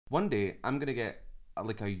One day I'm gonna get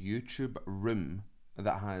like a YouTube room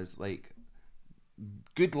that has like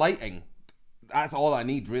good lighting. That's all I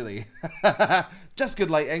need, really. Just good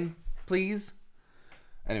lighting, please.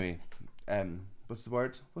 Anyway, what's the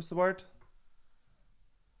word? What's the word?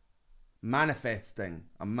 Manifesting.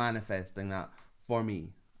 I'm manifesting that for me.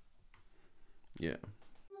 Yeah.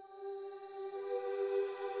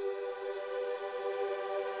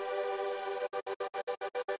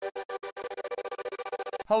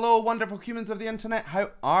 Hello, wonderful humans of the internet.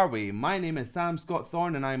 How are we? My name is Sam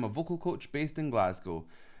Scott-Thorne and I am a vocal coach based in Glasgow.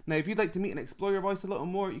 Now, if you'd like to meet and explore your voice a little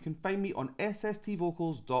more, you can find me on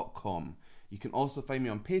sstvocals.com. You can also find me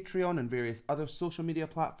on Patreon and various other social media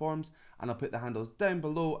platforms, and I'll put the handles down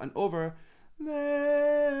below and over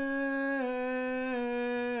there.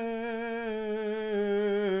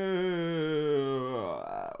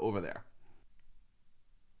 Over there.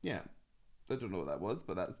 Yeah. I don't know what that was,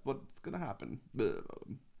 but that's what's going to happen.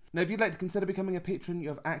 Now, if you'd like to consider becoming a patron, you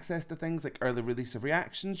have access to things like early release of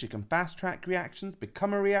reactions, you can fast track reactions,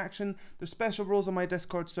 become a reaction, there's special roles on my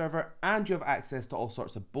Discord server, and you have access to all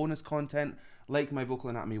sorts of bonus content, like my Vocal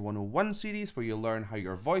Anatomy 101 series, where you'll learn how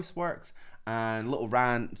your voice works, and little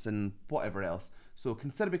rants and whatever else. So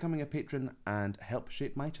consider becoming a patron and help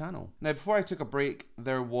shape my channel. Now, before I took a break,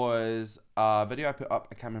 there was a video I put up,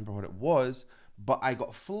 I can't remember what it was, but I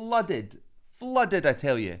got flooded, I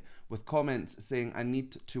tell you, with comments saying I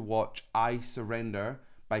need to watch I Surrender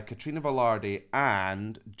by Katrina Velarde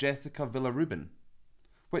and Jessica Villarubin.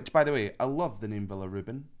 Which, by the way, I love the name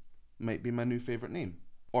Villarubin. Might be my new favourite name.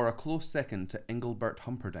 Or a close second to Engelbert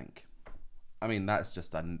Humperdinck. I mean, that's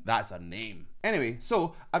a name. Anyway,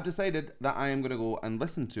 so I've decided that I am going to go and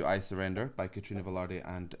listen to I Surrender by Katrina Velarde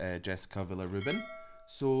and Jessica Villarubin.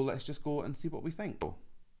 So let's just go and see what we think.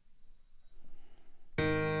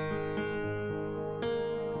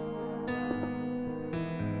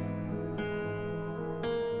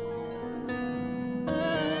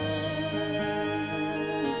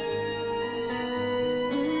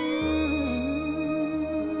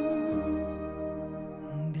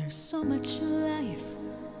 So much life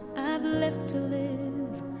I've left to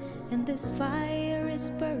live, and this fire is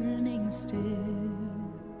burning still.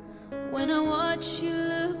 When I watch you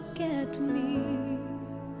look at me,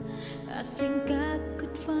 I think I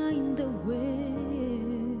could find the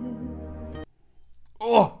will.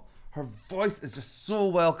 Oh, her voice is just so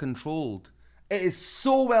well controlled. It is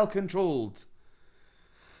so well controlled.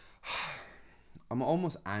 I'm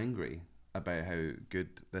almost angry about how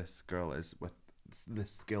good this girl is with the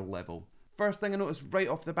skill level. First thing I noticed right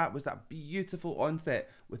off the bat was that beautiful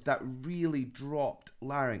onset with that really dropped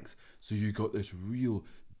larynx. So you got this real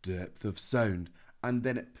depth of sound, and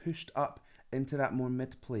then it pushed up into that more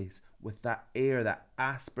mid place with that air, that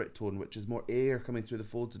aspirate tone, which is more air coming through the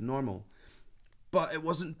folds than normal. But it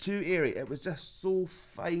wasn't too airy, it was just so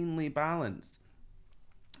finely balanced.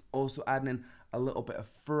 Also adding in a little bit of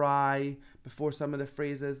fry before some of the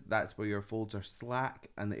phrases. That's where your folds are slack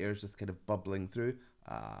and the air is just kind of bubbling through.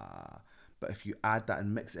 But if you add that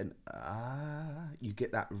and mix it in, you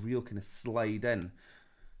get that real kind of slide in.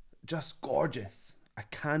 Just gorgeous. I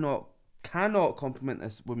cannot compliment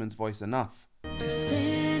this woman's voice enough. To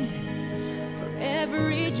stand for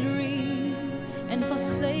every dream and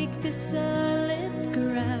forsake the solid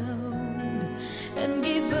ground and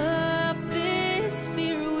give up this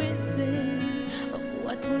fear within of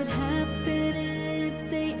what would happen if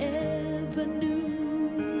they ever knew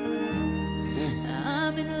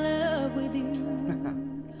I'm in love with you.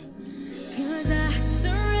 'Cause I'd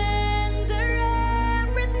surrender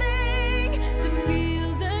everything to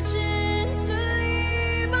feel the chance to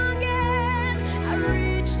live again. I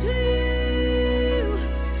reach to you,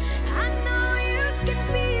 I know you can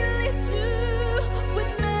feel it too.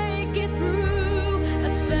 We'd make it through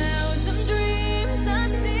 1,000 dreams. I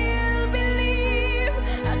still believe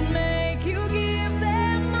I'd make you give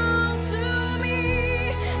them all to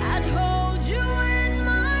me. I'd hold you in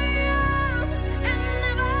my arms and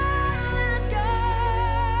never let go.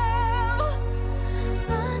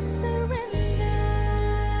 I surrender.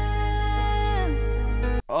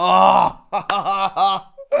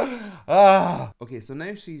 Okay, so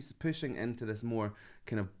now she's pushing into this more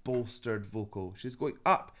kind of bolstered vocal. She's going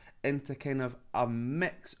up into kind of a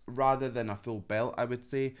mix rather than a full belt, I would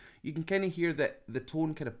say. You can kind of hear that the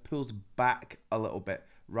tone kind of pulls back a little bit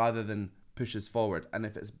rather than pushes forward. And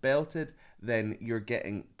if it's belted, then you're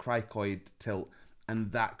getting cricoid tilt,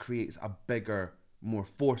 and that creates a bigger, more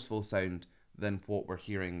forceful sound than what we're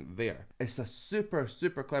hearing there. It's a super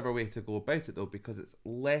clever way to go about it though, because it's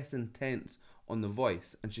less intense on the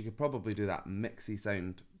voice, and she could probably do that mixy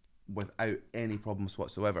sound without any problems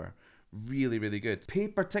whatsoever. really, really good. Pay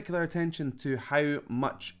particular attention to how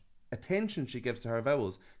much attention she gives to her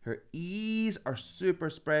vowels. Her E's are super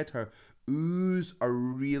spread, her Oo's are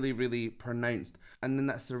really, really pronounced. And then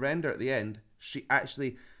that surrender at the end, she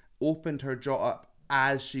actually opened her jaw up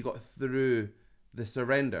as she got through the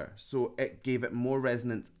surrender. So it gave it more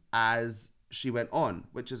resonance as she went on,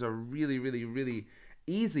 which is a really, really, really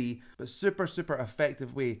easy but super, super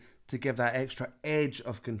effective way to give that extra edge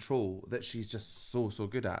of control that she's just so, so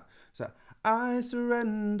good at. So, I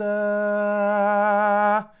surrender.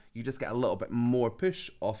 You just get a little bit more push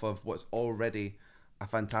off of what's already a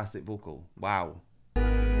fantastic vocal. Wow. I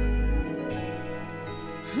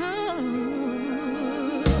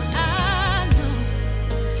know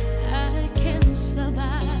I can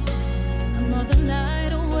survive another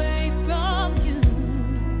night away from you.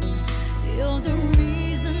 You're the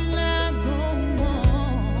reason I go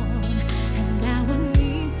on, and now I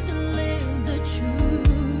need to live the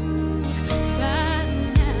truth.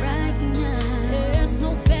 Right now, there's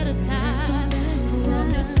no better time.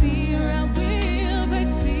 From this fear I will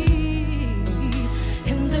break free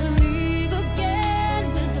and then leave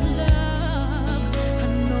again with love. I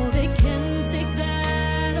know they can take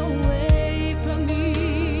that away from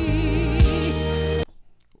me.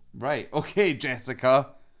 Right, okay,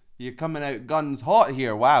 Jessica. You're coming out guns hot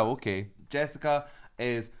here. Wow, okay. Jessica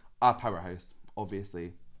is a powerhouse,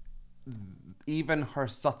 obviously. Even her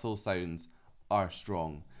subtle sounds are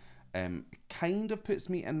strong. Kind of puts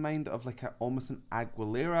me in mind of like almost an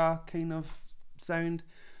Aguilera kind of sound.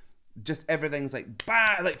 Just everything's like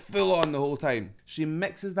bah, like full on the whole time. She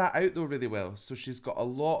mixes that out though really well. So she's got a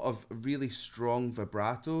lot of really strong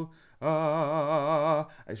vibrato.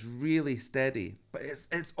 It's really steady, but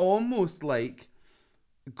it's almost like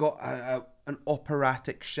got an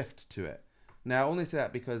operatic shift to it. Now I only say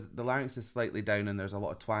that because the larynx is slightly down and there's a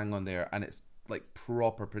lot of twang on there and it's like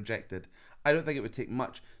proper projected. I don't think it would take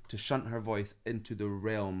much to shunt her voice into the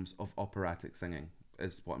realms of operatic singing,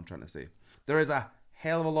 is what I'm trying to say. There is a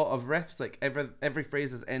hell of a lot of riffs, like every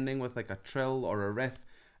phrase is ending with like a trill or a riff.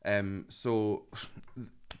 So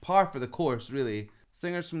par for the course really.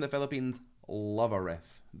 Singers from the Philippines love a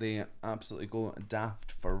riff. They absolutely go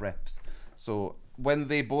daft for riffs. So when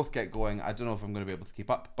they both get going, I don't know if I'm going to be able to keep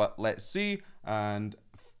up, but let's see. And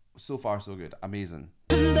so far, so good. Amazing.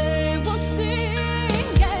 They will sing,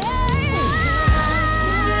 yeah.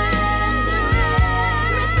 Surrender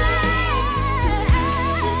everything to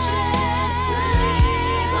have the chance to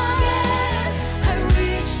live again. I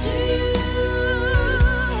reach to you.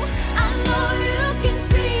 I know you can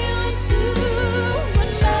feel it too.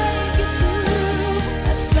 What make you move?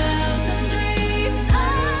 1,000 dreams I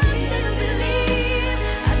still believe.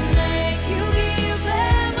 I'd make you give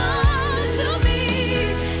them all to me.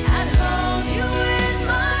 I'd hold you in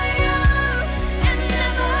my arms and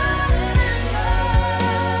never let go.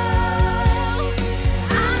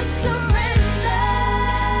 I surrender.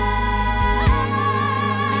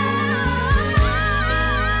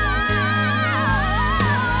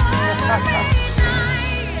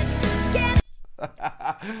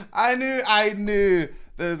 I knew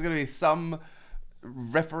there was going to be some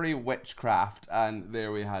riffery witchcraft, and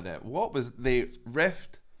there we had it. What was they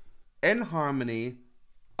riffed in harmony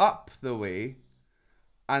up the way,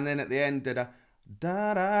 and then at the end did a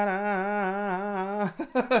da da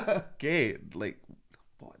da. Okay, like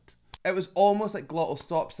what? It was almost like glottal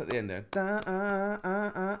stops at the end there,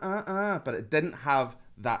 but it didn't have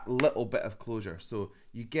that little bit of closure, so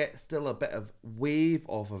you get still a bit of wave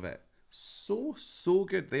off of it. So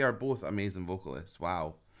good. They are both amazing vocalists.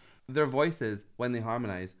 Wow. Their voices, when they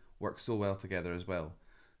harmonize, work so well together as well.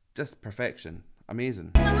 Just perfection.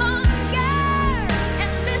 Amazing.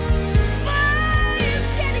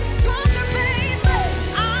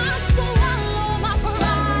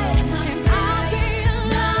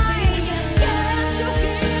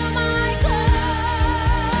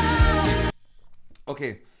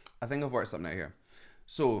 Okay, I think I've worked something out here.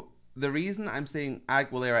 So the reason I'm saying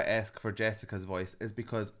Aguilera-esque for Jessica's voice is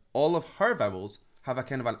because all of her vowels have a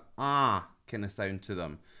kind of an ah kind of sound to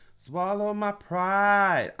them. Swallow my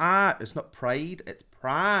pride. Ah, it's not pride, it's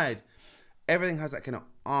pride. Everything has that kind of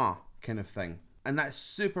ah kind of thing. And that's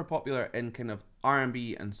super popular in kind of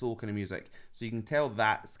R&B and soul kind of music. So you can tell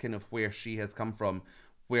that's kind of where she has come from,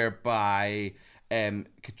 whereby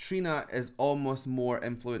Katrina is almost more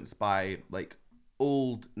influenced by like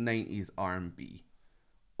old 90s R&B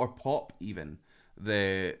or pop even.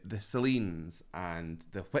 The Celines and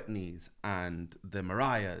the Whitneys and the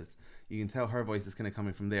Mariahs. You can tell her voice is kind of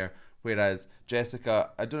coming from there. Whereas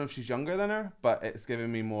Jessica, I don't know if she's younger than her, but it's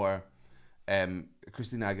giving me more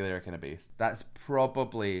Christina Aguilera kind of bass. That's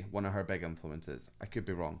probably one of her big influences. I could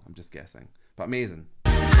be wrong, I'm just guessing. But amazing.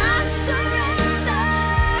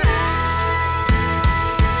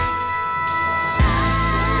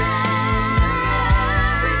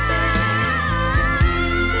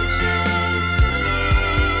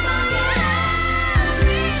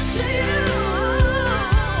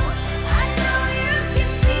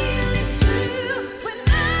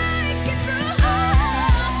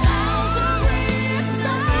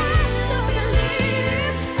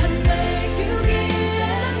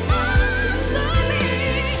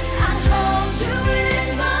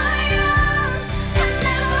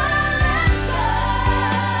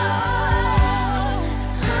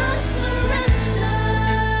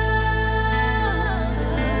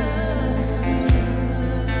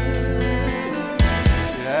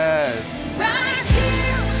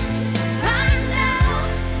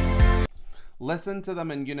 Listen to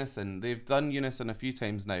them in unison. They've done unison a few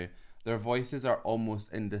times now. Their voices are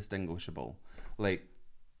almost indistinguishable. Like,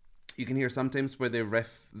 you can hear sometimes where they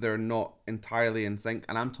riff, they're not entirely in sync,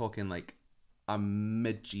 and I'm talking like a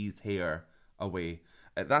midgie's hair away.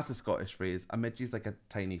 That's a Scottish phrase. A midgie's like a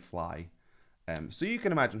tiny fly. So you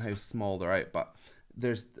can imagine how small they're out, but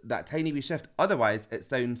there's that tiny wee shift. Otherwise, it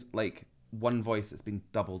sounds like one voice that's been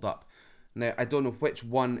doubled up. Now, I don't know which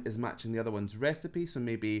one is matching the other one's recipe, so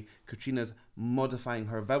maybe Katrina's modifying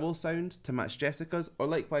her vowel sound to match Jessica's, or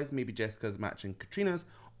likewise, maybe Jessica's matching Katrina's,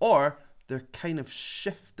 or they're kind of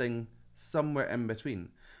shifting somewhere in between.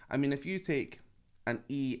 I mean, if you take an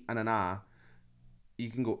E and an A, you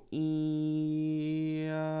can go E,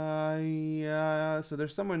 so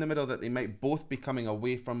there's somewhere in the middle that they might both be coming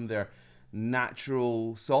away from their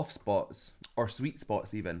natural soft spots, or sweet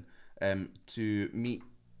spots even, to meet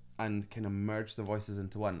and kind of merge the voices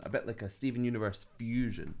into one. A bit like a Steven Universe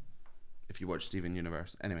fusion, if you watch Steven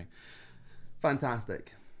Universe. Anyway,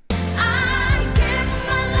 fantastic. I give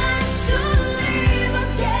my life to live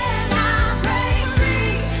again. I break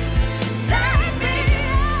free. Take me,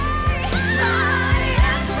 my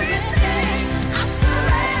everything. I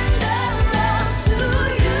surrender all to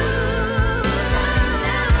you.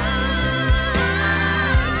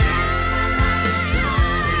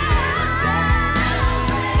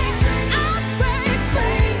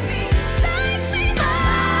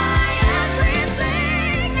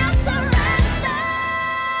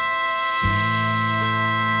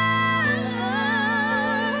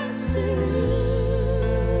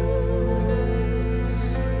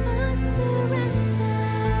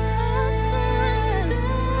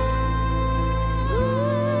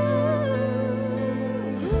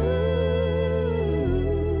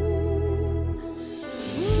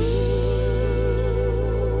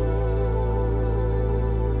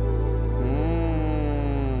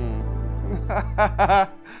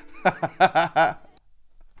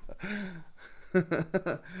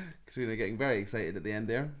 Katrina getting very excited at the end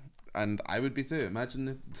there, and I would be too. Imagine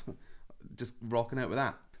if just rocking out with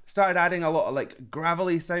that. Started adding a lot of like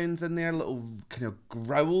gravelly sounds in there, little kind of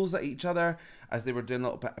growls at each other as they were doing a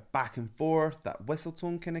little bit of back and forth. That whistle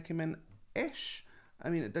tone kind of came in ish. I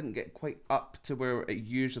mean, it didn't get quite up to where it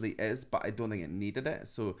usually is, but I don't think it needed it.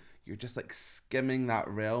 So you're just like skimming that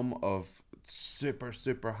realm of super,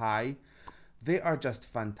 super high. They are just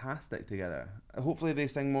fantastic together. Hopefully they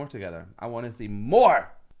sing more together. I want to see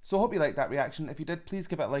more! So I hope you liked that reaction. If you did, please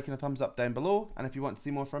give it a like and a thumbs up down below. And if you want to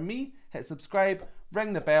see more from me, hit subscribe,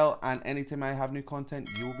 ring the bell, and anytime I have new content,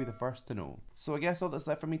 you will be the first to know. So I guess all that's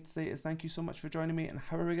left for me to say is thank you so much for joining me. And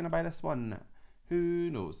how are we going to buy this one?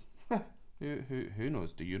 Who knows? Who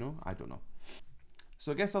knows? Do you know? I don't know.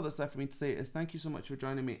 So I guess all that's left for me to say is thank you so much for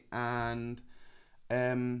joining me. And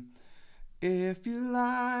if you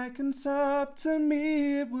liken up to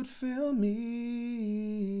me, it would fill me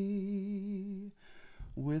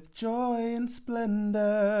with joy and splendor.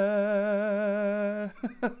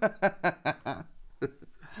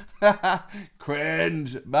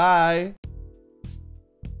 Cringe. Bye.